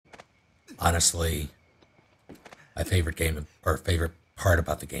Honestly, my favorite game, or favorite part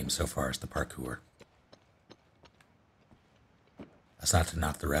about the game so far is the parkour. That's not to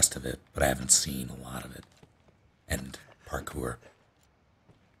knock the rest of it, but I haven't seen a lot of it. And parkour.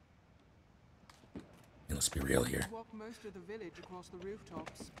 And let's be real here. Walk most of the village across the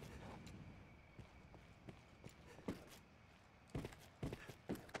rooftops.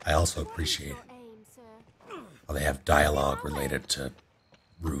 I also appreciate how they have dialogue related to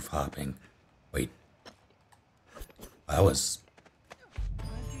roof hopping. Wait. That was...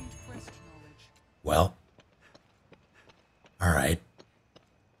 Well. Alright.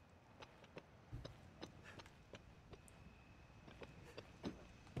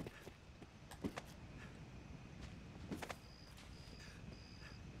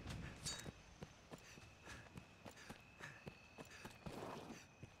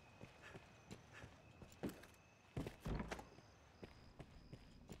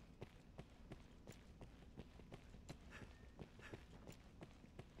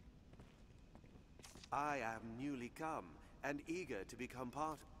 I am newly come and eager to become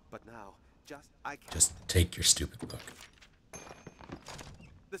part of, but now, I can't. Just take your stupid book.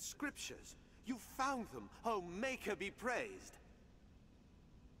 The scriptures! You found them! Oh, Maker be praised!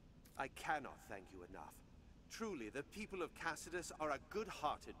 I cannot thank you enough. Truly, the people of Cassidus are a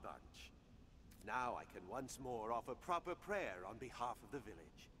good-hearted bunch. Now I can once more offer proper prayer on behalf of the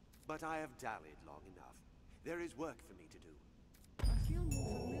village. But I have dallied long enough. There is work for me to do. I feel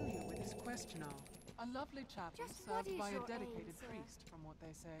more familiar with this quest now. A lovely chapel served by a dedicated priest, from what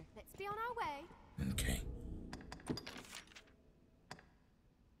they say. Let's be on our way. Okay.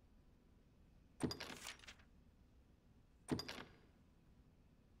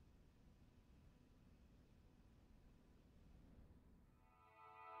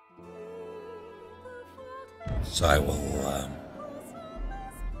 So I will,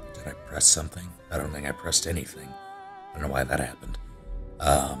 did I press something? I don't think I pressed anything. I don't know why that happened.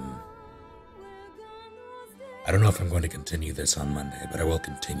 I don't know if I'm going to continue this on Monday, but I will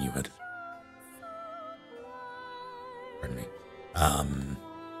continue it. Pardon me.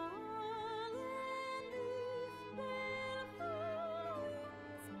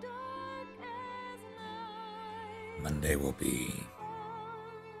 Monday will be...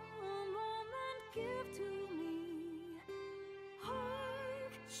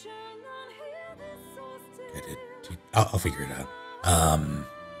 I'll figure it out.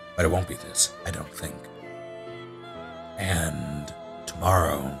 But it won't be this, I don't think. And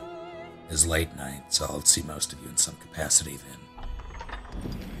tomorrow is late night, so I'll see most of you in some capacity then.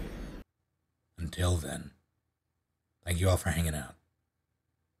 Until then, thank you all for hanging out.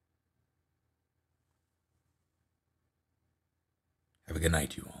 Have a good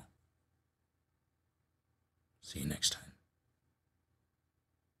night, you all. See you next time.